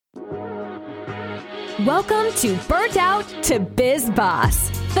Welcome to Burnt Out to Biz Boss,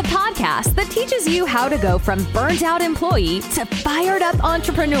 the podcast that teaches you how to go from burnt out employee to fired up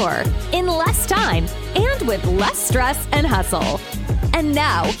entrepreneur in less time and with less stress and hustle. And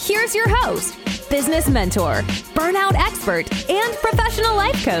now, here's your host, business mentor, burnout expert, and professional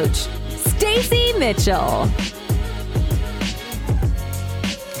life coach, Stacey Mitchell.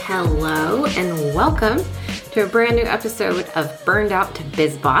 Hello, and welcome to a brand new episode of Burned Out to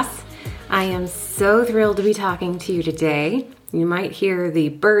Biz Boss. I am so thrilled to be talking to you today. You might hear the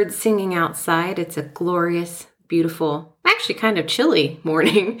birds singing outside. It's a glorious, beautiful, actually kind of chilly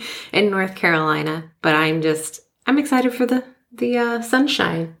morning in North Carolina, but I'm excited for the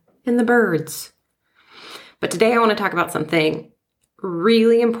sunshine and the birds. But today I want to talk about something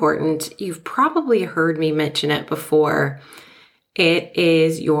really important. You've probably heard me mention it before. It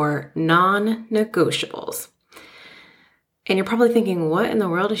is your non-negotiables. And you're probably thinking, what in the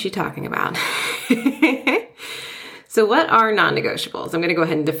world is she talking about? So what are non-negotiables? I'm going to go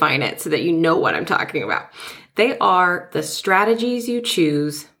ahead and define it so that you know what I'm talking about. They are the strategies you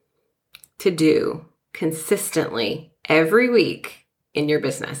choose to do consistently every week in your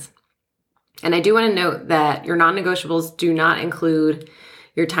business. And I do want to note that your non-negotiables do not include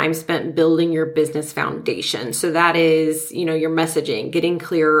your time spent building your business foundation. So that is, your messaging, getting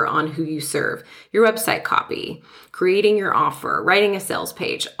clearer on who you serve, your website copy, creating your offer, writing a sales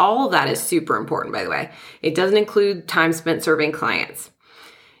page. All of that is super important, by the way. It doesn't include time spent serving clients.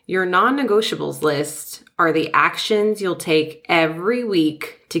 Your non-negotiables list are the actions you'll take every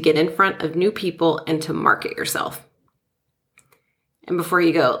week to get in front of new people and to market yourself. And before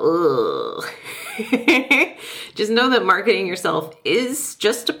you go, ugh, just know that marketing yourself is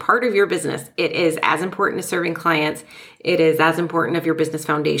just a part of your business. It is as important as serving clients. It is as important of your business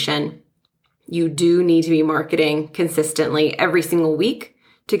foundation. You do need to be marketing consistently every single week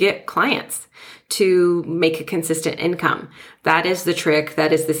to get clients, to make a consistent income. That is the trick.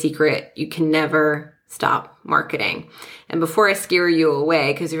 That is the secret. You can never stop marketing. And before I scare you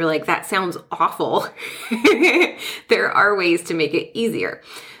away, because you're like, that sounds awful, there are ways to make it easier.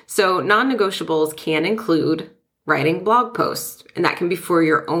 So non-negotiables can include writing blog posts, and that can be for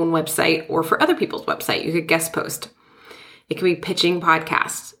your own website or for other people's website. You could guest post. It can be pitching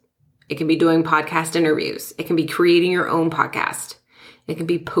podcasts. It can be doing podcast interviews. It can be creating your own podcast. It can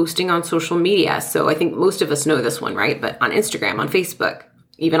be posting on social media. So I think most of us know this one, right? But on Instagram, on Facebook,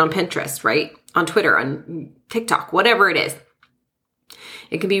 even on Pinterest, right? On Twitter, on TikTok, whatever it is.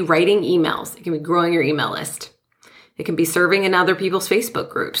 It can be writing emails. It can be growing your email list. It can be serving in other people's Facebook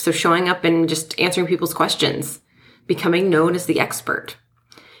groups. So showing up and just answering people's questions, becoming known as the expert.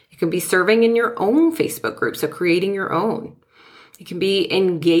 It can be serving in your own Facebook group. So creating your own. It can be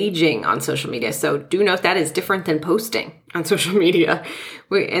engaging on social media. So do note that is different than posting on social media.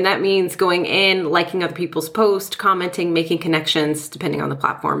 And that means going in, liking other people's posts, commenting, making connections, depending on the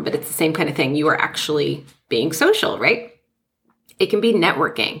platform. But it's the same kind of thing. You are actually being social, right? It can be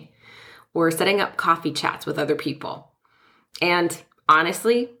networking or setting up coffee chats with other people. And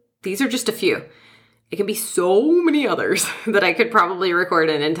honestly, these are just a few. It can be so many others that I could probably record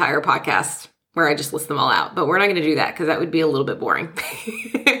an entire podcast where I just list them all out. But we're not going to do that because that would be a little bit boring.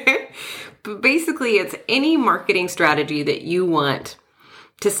 But basically, it's any marketing strategy that you want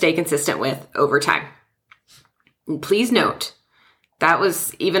to stay consistent with over time. And please note, that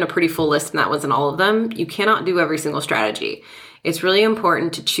was even a pretty full list and that wasn't all of them. You cannot do every single strategy. It's really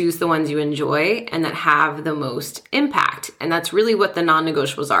important to choose the ones you enjoy and that have the most impact. And that's really what the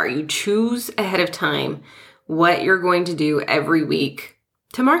non-negotiables are. You choose ahead of time what you're going to do every week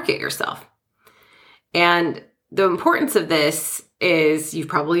to market yourself. And the importance of this is, you've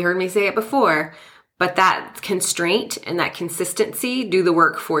probably heard me say it before, but that constraint and that consistency do the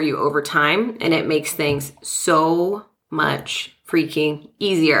work for you over time. And it makes things so much freaking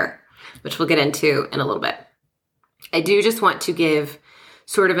easier, which we'll get into in a little bit. I do just want to give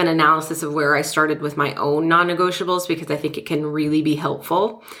sort of an analysis of where I started with my own non-negotiables because I think it can really be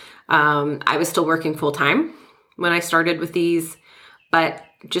helpful. I was still working full time when I started with these, but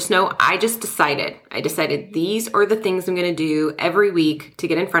just know I decided these are the things I'm going to do every week to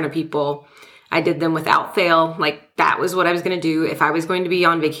get in front of people. I did them without fail. Like that was what I was going to do. If I was going to be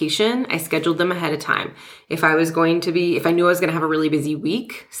on vacation, I scheduled them ahead of time. If I knew I was going to have a really busy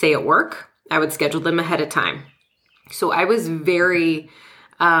week, say at work, I would schedule them ahead of time. So I was very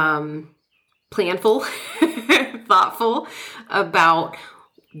planful, thoughtful about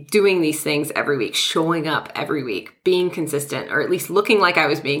doing these things every week, showing up every week, being consistent, or at least looking like I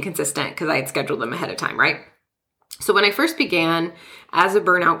was being consistent because I had scheduled them ahead of time, right? So when I first began as a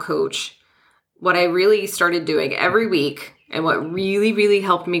burnout coach, what I really started doing every week and what really, really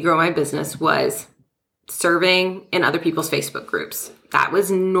helped me grow my business was serving in other people's Facebook groups. That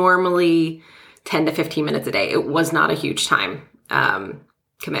was normally 10 to 15 minutes a day. It was not a huge time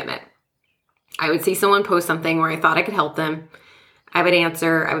commitment. I would see someone post something where I thought I could help them. I would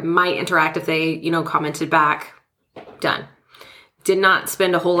answer. I might interact if they, commented back. Done. Did not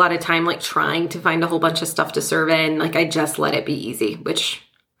spend a whole lot of time trying to find a whole bunch of stuff to serve in. I just let it be easy, which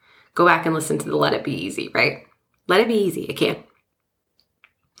go back and listen to the let it be easy, right? Let it be easy. It can.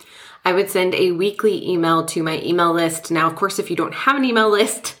 I would send a weekly email to my email list. Now, of course, if you don't have an email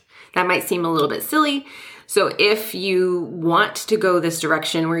list, that might seem a little bit silly. So if you want to go this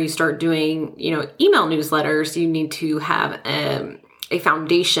direction where you start doing, email newsletters, you need to have a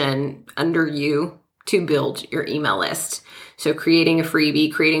foundation under you to build your email list. So creating a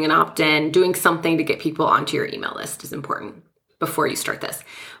freebie, creating an opt-in, doing something to get people onto your email list is important before you start this.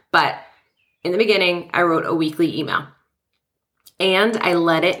 But in the beginning, I wrote a weekly email and I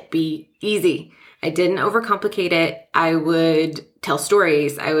let it be easy. I didn't overcomplicate it. I would tell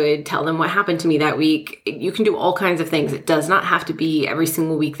stories. I would tell them what happened to me that week. You can do all kinds of things. It does not have to be every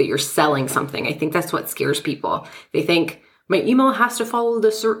single week that you're selling something. I think that's what scares people. They think my email has to follow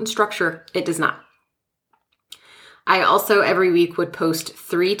this certain structure. It does not. I also every week would post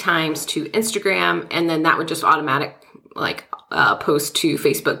 3 times to Instagram, and then that would just automatic post to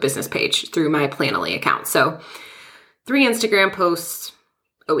Facebook business page through my Planoly account. So 3 Instagram posts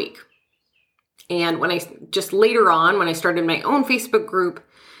a week. And when I started my own Facebook group,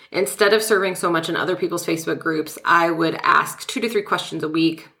 instead of serving so much in other people's Facebook groups, I would ask 2 to 3 questions a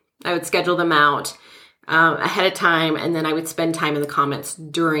week. I would schedule them out ahead of time, and then I would spend time in the comments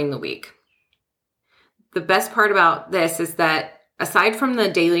during the week. The best part about this is that aside from the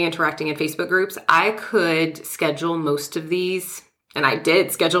daily interacting in Facebook groups, I could schedule most of these, and I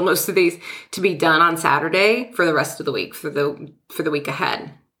did schedule most of these to be done on Saturday for the rest of the week, for the week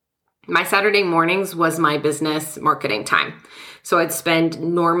ahead. My Saturday mornings was my business marketing time. So I'd spend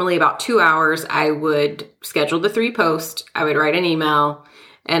normally about 2 hours. I would schedule the 3 posts. I would write an email,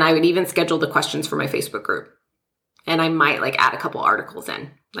 and I would even schedule the questions for my Facebook group. And I might add a couple articles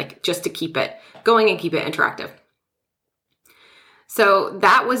in, just to keep it going and keep it interactive. So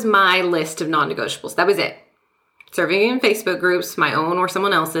that was my list of non-negotiables. That was it. Serving in Facebook groups, my own or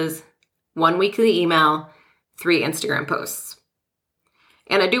someone else's, 1 weekly email, 3 Instagram posts.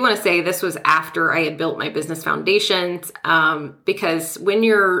 And I do want to say this was after I had built my business foundations, because when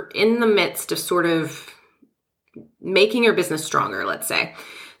you're in the midst of sort of making your business stronger, let's say,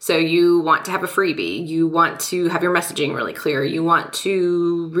 so you want to have a freebie, you want to have your messaging really clear, you want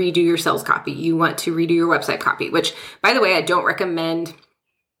to redo your sales copy, you want to redo your website copy, which, by the way, I don't recommend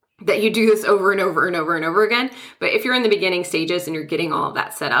that you do this over and over and over and over again. But if you're in the beginning stages and you're getting all of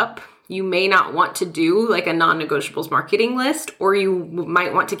that set up, you may not want to do a non-negotiables marketing list, or you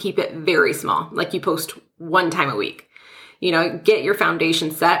might want to keep it very small, you post 1 time a week. Get your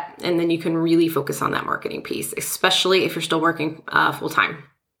foundation set, and then you can really focus on that marketing piece, especially if you're still working full time.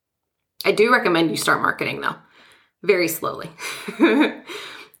 I do recommend you start marketing though, very slowly.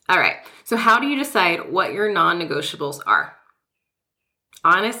 All right. So how do you decide what your non-negotiables are?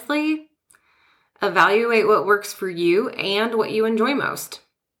 Honestly, evaluate what works for you and what you enjoy most.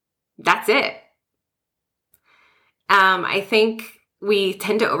 That's it. I think we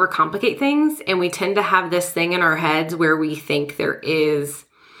tend to overcomplicate things, and we tend to have this thing in our heads where we think there is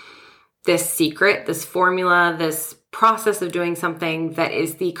this secret, this formula, this process of doing something that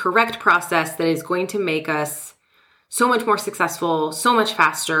is the correct process that is going to make us so much more successful, so much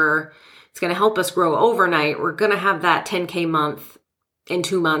faster. It's going to help us grow overnight. We're going to have that 10K month in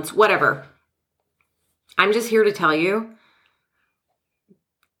 2 months, whatever. I'm just here to tell you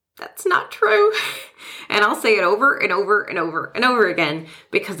that's not true. And I'll say it over and over and over and over again,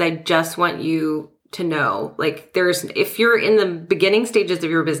 because I just want you to know, if you're in the beginning stages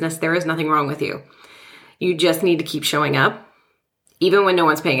of your business, there is nothing wrong with you. You just need to keep showing up, even when no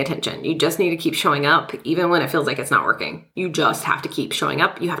one's paying attention. You just need to keep showing up, even when it feels like it's not working. You just have to keep showing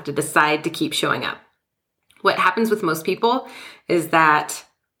up. You have to decide to keep showing up. What happens with most people is that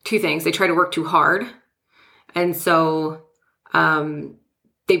 2 things. They try to work too hard. And so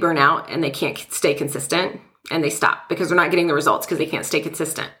they burn out and they can't stay consistent, and they stop because they're not getting the results because they can't stay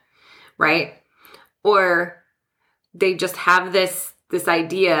consistent, right? Or they just have this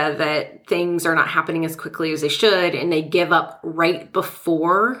idea that things are not happening as quickly as they should, and they give up right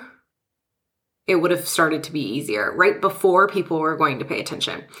before it would have started to be easier, right before people were going to pay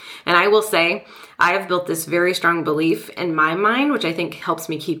attention. And I will say, I have built this very strong belief in my mind, which I think helps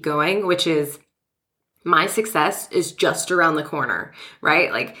me keep going, which is my success is just around the corner,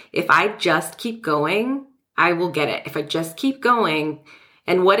 right? If I just keep going, I will get it. If I just keep going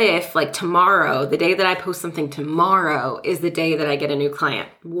And what if like tomorrow, the day that I post something tomorrow is the day that I get a new client?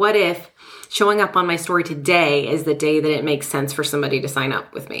 What if showing up on my story today is the day that it makes sense for somebody to sign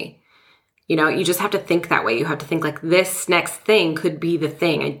up with me? You know, you just have to think that way. You have to think like this next thing could be the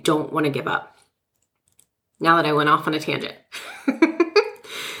thing. I don't want to give up. Now that I went off on a tangent.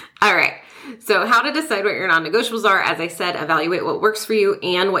 All right. So how to decide what your non-negotiables are. As I said, evaluate what works for you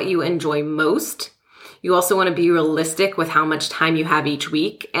and what you enjoy most. You also want to be realistic with how much time you have each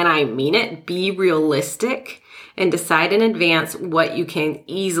week. And I mean it, be realistic and decide in advance what you can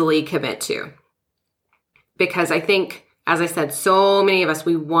easily commit to. Because I think, as I said, so many of us,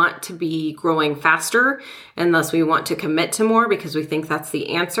 we want to be growing faster and thus we want to commit to more because we think that's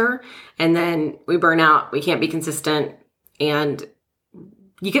the answer. And then we burn out, we can't be consistent, and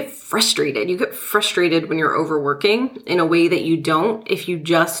you get frustrated. You get frustrated when you're overworking in a way that you don't if you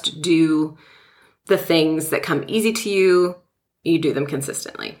just do the things that come easy to you, you do them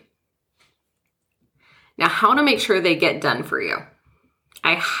consistently. Now, how to make sure they get done for you.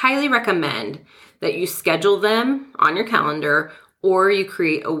 I highly recommend that you schedule them on your calendar or you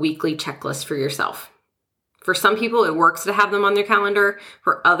create a weekly checklist for yourself. For some people, it works to have them on their calendar.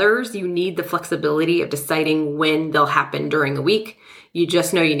 For others, you need the flexibility of deciding when they'll happen during the week. You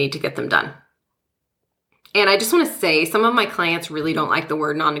just know you need to get them done. And I just want to say, some of my clients really don't like the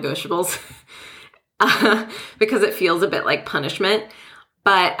word non-negotiables because it feels a bit like punishment.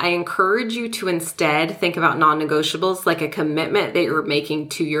 But I encourage you to instead think about non-negotiables like a commitment that you're making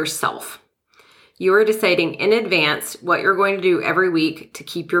to yourself. You are deciding in advance what you're going to do every week to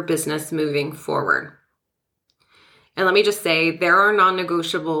keep your business moving forward. And let me just say, there are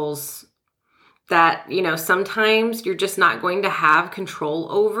non-negotiables that, sometimes you're just not going to have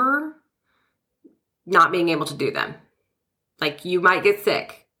control over not being able to do them. Like you might get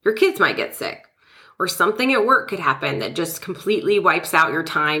sick, your kids might get sick, or something at work could happen that just completely wipes out your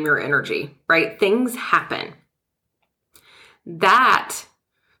time, your energy, right? Things happen. That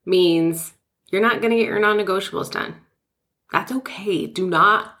means you're not going to get your non-negotiables done. That's okay. Do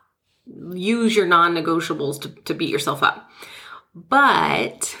not use your non-negotiables to beat yourself up.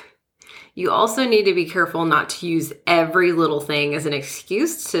 But you also need to be careful not to use every little thing as an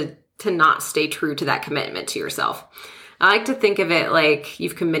excuse to not stay true to that commitment to yourself. I like to think of it like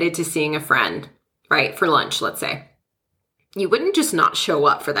you've committed to seeing a friend, right? For lunch, let's say. You wouldn't just not show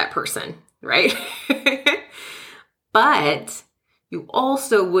up for that person, right? But you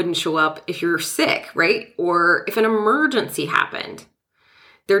also wouldn't show up if you're sick, right? Or if an emergency happened.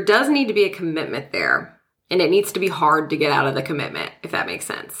 There does need to be a commitment there, and it needs to be hard to get out of the commitment, if that makes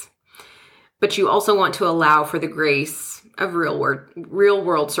sense. But you also want to allow for the grace of real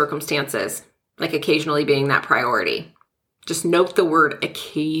world circumstances, like occasionally being that priority. Just note the word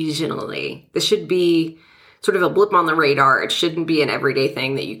occasionally. This should be sort of a blip on the radar. It shouldn't be an everyday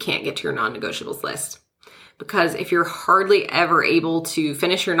thing that you can't get to your non-negotiables list. Because if you're hardly ever able to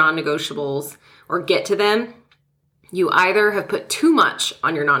finish your non-negotiables or get to them, you either have put too much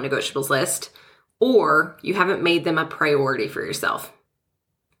on your non-negotiables list or you haven't made them a priority for yourself.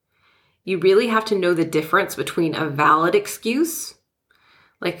 You really have to know the difference between a valid excuse,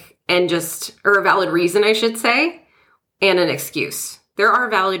 or a valid reason, I should say, and an excuse. There are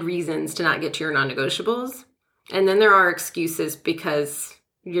valid reasons to not get to your non-negotiables, and then there are excuses because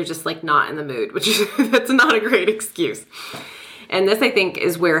you're just not in the mood, that's not a great excuse. And this, I think,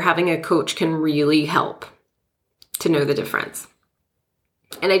 is where having a coach can really help to know the difference.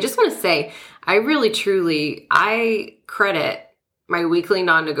 And I just want to say, I credit my weekly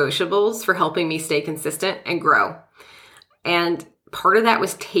non-negotiables for helping me stay consistent and grow. And part of that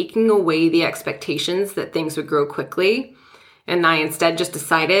was taking away the expectations that things would grow quickly. And I instead just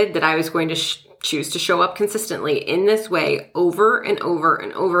decided that I was going to choose to show up consistently in this way over and over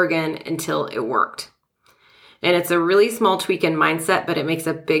and over again until it worked. And it's a really small tweak in mindset, but it makes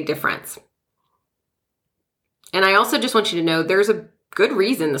a big difference. And I also just want you to know there's a good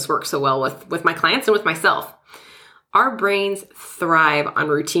reason this works so well with my clients and with myself. Our brains thrive on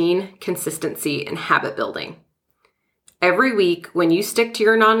routine, consistency, and habit building. Every week, when you stick to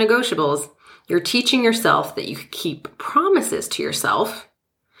your non-negotiables, you're teaching yourself that you can keep promises to yourself,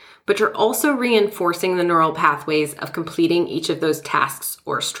 but you're also reinforcing the neural pathways of completing each of those tasks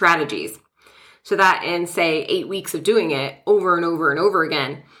or strategies. So that in, say, 8 weeks of doing it over and over and over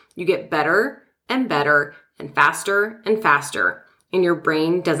again, you get better and better and faster, and your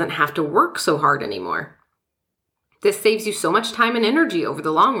brain doesn't have to work so hard anymore. This saves you so much time and energy over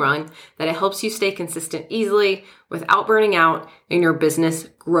the long run that it helps you stay consistent easily without burning out, and your business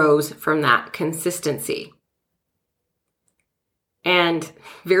grows from that consistency. And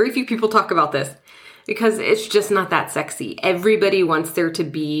very few people talk about this, because it's just not that sexy. Everybody wants there to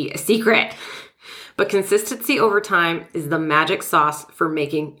be a secret. But consistency over time is the magic sauce for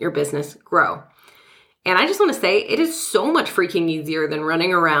making your business grow. And I just want to say it is so much freaking easier than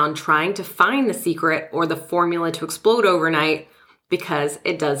running around trying to find the secret or the formula to explode overnight, because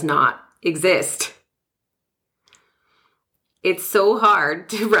it does not exist. It's so hard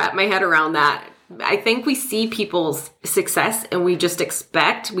to wrap my head around that. I think we see people's success and we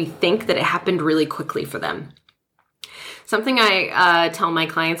think that it happened really quickly for them. Something I tell my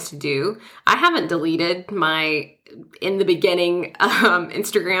clients to do, I haven't deleted my, in the beginning,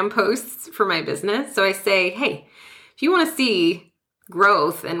 Instagram posts for my business. So I say, hey, if you want to see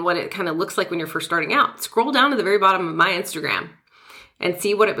growth and what it kind of looks like when you're first starting out, scroll down to the very bottom of my Instagram and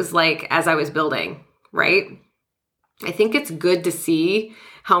see what it was like as I was building, right? I think it's good to see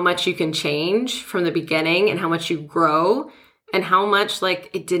how much you can change from the beginning and how much you grow and how much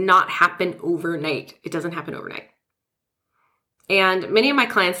it did not happen overnight. It doesn't happen overnight. And many of my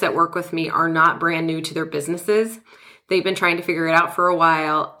clients that work with me are not brand new to their businesses. They've been trying to figure it out for a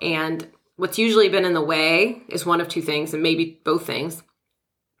while. And what's usually been in the way is one of two things, and maybe both things.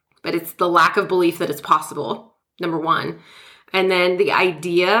 But it's the lack of belief that it's possible, number one. And then the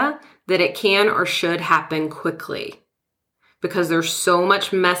idea that it can or should happen quickly. Because there's so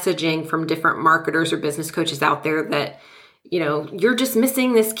much messaging from different marketers or business coaches out there that, you're just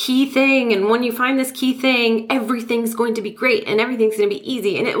missing this key thing. And when you find this key thing, everything's going to be great and everything's going to be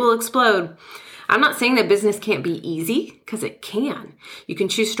easy and it will explode. I'm not saying that business can't be easy, because it can. You can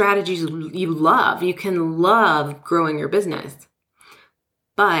choose strategies you love. You can love growing your business.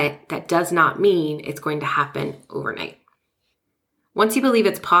 But that does not mean it's going to happen overnight. Once you believe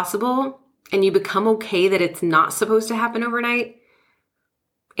it's possible and you become okay that it's not supposed to happen overnight,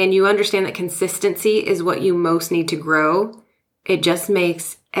 and you understand that consistency is what you most need to grow, it just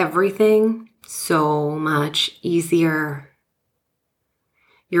makes everything so much easier.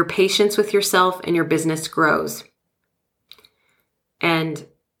 Your patience with yourself and your business grows. And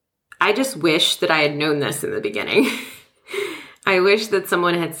I just wish that I had known this in the beginning. I wish that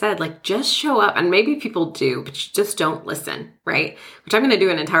someone had said, just show up. And maybe people do, but you just don't listen, right? Which I'm going to do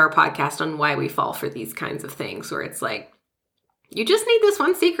an entire podcast on why we fall for these kinds of things, where it's you just need this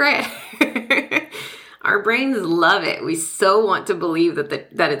one secret. Our brains love it. We so want to believe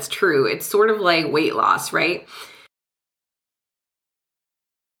that it's true. It's sort of like weight loss, right?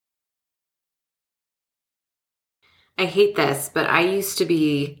 I hate this, but I used to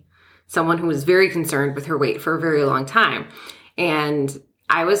be someone who was very concerned with her weight for a very long time. And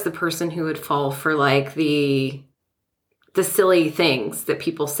I was the person who would fall for the silly things that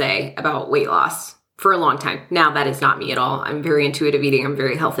people say about weight loss for a long time. Now that is not me at all. I'm very intuitive eating. I'm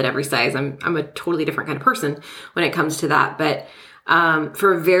very health at every size. I'm a totally different kind of person when it comes to that. But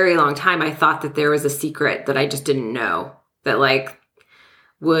for a very long time, I thought that there was a secret that I just didn't know that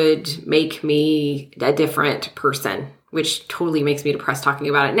would make me a different person, which totally makes me depressed talking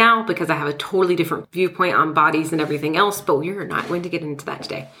about it now, because I have a totally different viewpoint on bodies and everything else. But we're not going to get into that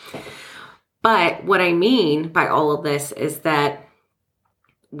today. But what I mean by all of this is that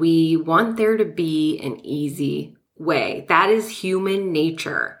we want there to be an easy way. That is human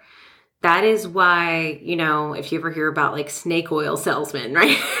nature. That is why, if you ever hear about snake oil salesmen,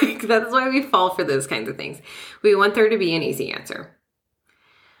 right? That's why we fall for those kinds of things. We want there to be an easy answer.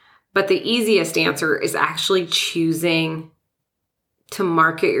 But the easiest answer is actually choosing to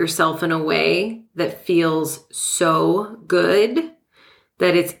market yourself in a way that feels so good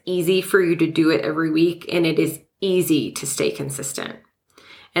that it's easy for you to do it every week, and it is easy to stay consistent.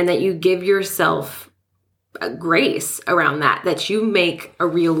 And that you give yourself a grace around that you make a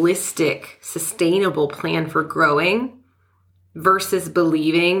realistic, sustainable plan for growing, versus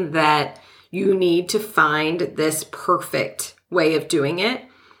believing that you need to find this perfect way of doing it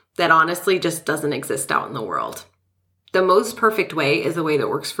that honestly just doesn't exist out in the world. The most perfect way is the way that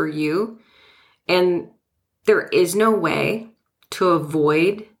works for you. And there is no way to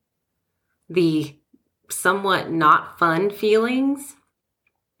avoid the somewhat not fun feelings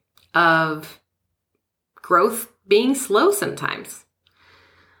of growth being slow sometimes.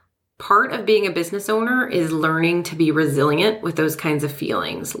 Part of being a business owner is learning to be resilient with those kinds of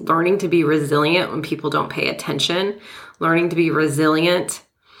feelings, learning to be resilient when people don't pay attention, learning to be resilient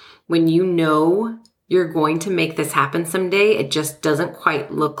when you're going to make this happen someday. It just doesn't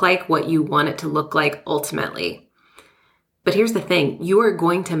quite look like what you want it to look like ultimately. But here's the thing, you are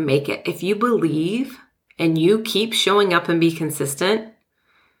going to make it. If you believe and you keep showing up and be consistent,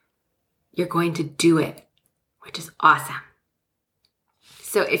 you're going to do it, which is awesome.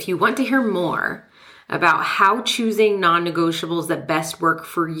 So if you want to hear more about how choosing non-negotiables that best work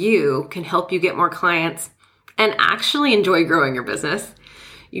for you can help you get more clients and actually enjoy growing your business.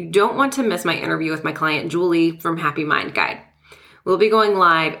 You don't want to miss my interview with my client, Julie from Happy Mind Guide. We'll be going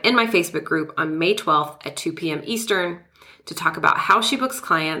live in my Facebook group on May 12th at 2 p.m. Eastern to talk about how she books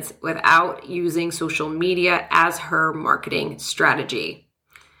clients without using social media as her marketing strategy.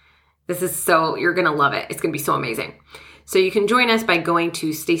 You're going to love it. It's going to be so amazing. So you can join us by going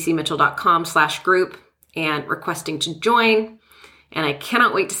to staceymitchell.com/group and requesting to join. And I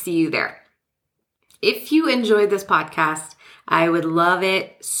cannot wait to see you there. If you enjoyed this podcast, I would love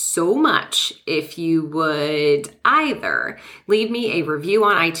it so much if you would either leave me a review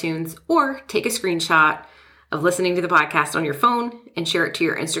on iTunes or take a screenshot of listening to the podcast on your phone and share it to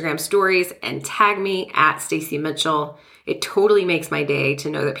your Instagram stories and tag me at Stacey Mitchell. It totally makes my day to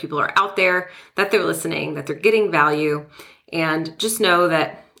know that people are out there, that they're listening, that they're getting value. And just know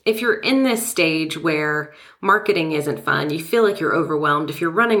that if you're in this stage where marketing isn't fun, you feel like you're overwhelmed, if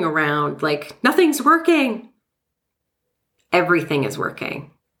you're running around like nothing's working, everything is working.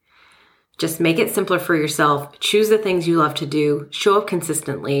 Just make it simpler for yourself. Choose the things you love to do. Show up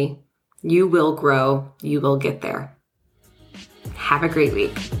consistently. You will grow. You will get there. Have a great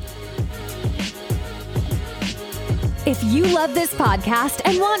week. If you love this podcast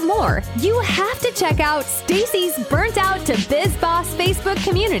and want more, you have to check out Stacey's Burnt Out to Biz Boss Facebook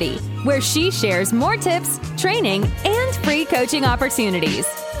community, where she shares more tips, training, and free coaching opportunities.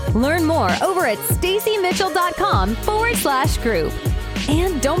 Learn more over at staceymitchell.com/group.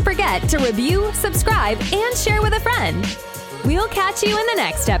 And don't forget to review, subscribe, and share with a friend. We'll catch you in the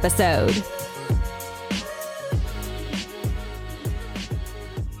next episode.